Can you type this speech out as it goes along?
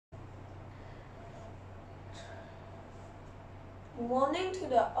Good morning to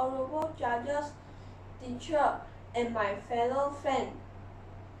the honorable judges, teacher, and my fellow friend.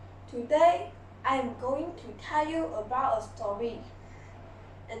 Today, I am going to tell you about a story,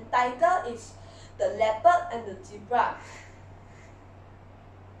 and title is The Leopard and the Zebra.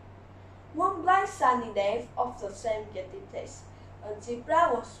 One bright sunny day of the Serengeti place, a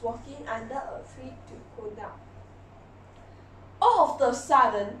zebra was walking under a tree to cool down. All of a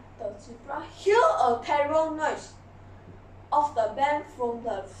sudden, the zebra heard a terrible noise of the bang from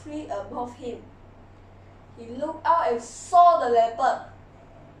the tree above him. He looked out and saw the leopard.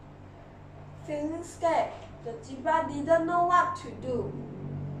 Feeling scared, the zebra didn't know what to do.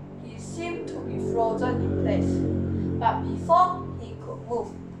 He seemed to be frozen in place, but before he could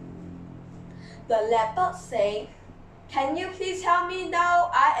move, the leopard said, "Can you please help me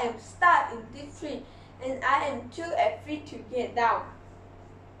now? I am stuck in this tree and I am too afraid to get down."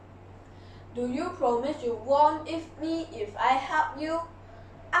 "Do you promise you won't eat me if I help you?"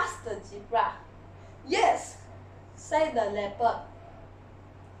 asked the zebra. "Yes," said the leopard.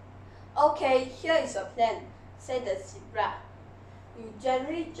 "Okay, here is a plan," said the zebra. "You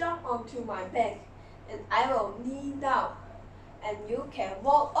gently jump onto my back, and I will kneel down, and you can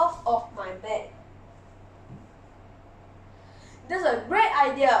walk off of my back." "That's a great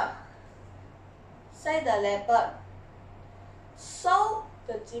idea," said the leopard. So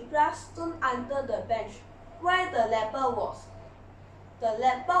the zebra stood under the bench where the leopard was. The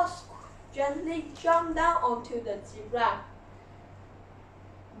leopard gently jumped down onto the zebra.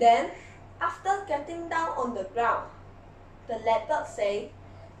 Then, after getting down on the ground, the leopard said,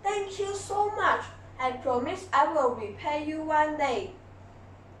 "Thank you so much. I promise I will repay you one day."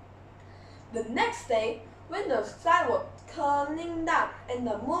 The next day, when the sky was turning dark and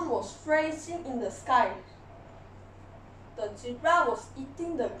the moon was blazing in the sky, the zebra was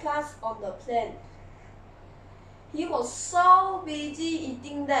eating the grass on the plain. He was so busy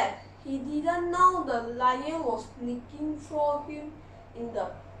eating that he didn't know the lion was sneaking through him in the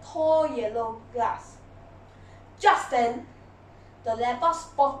tall yellow grass. Just then, the leopard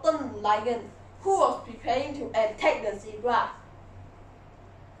spotted the lion, who was preparing to attack the zebra.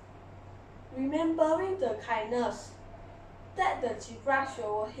 Remembering the kindness that the zebra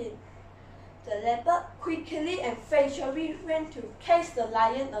showed him, the leopard quickly and fiercely ran to chase the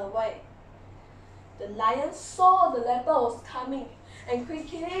lion away. The lion saw the leopard was coming and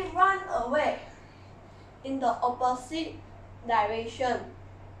quickly ran away in the opposite direction.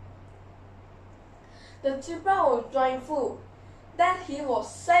 The zebra was joyful that he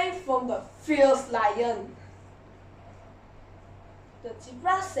was safe from the fierce lion. The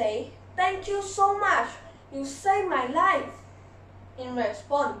zebra said, "Thank you so much. You saved my life." In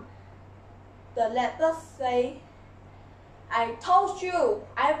response, the leopard said, "I told you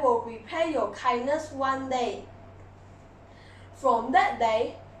I will repay your kindness one day." From that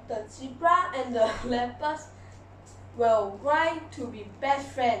day, the zebra and the leopard will grow to be best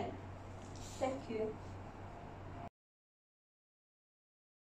friends. Thank you.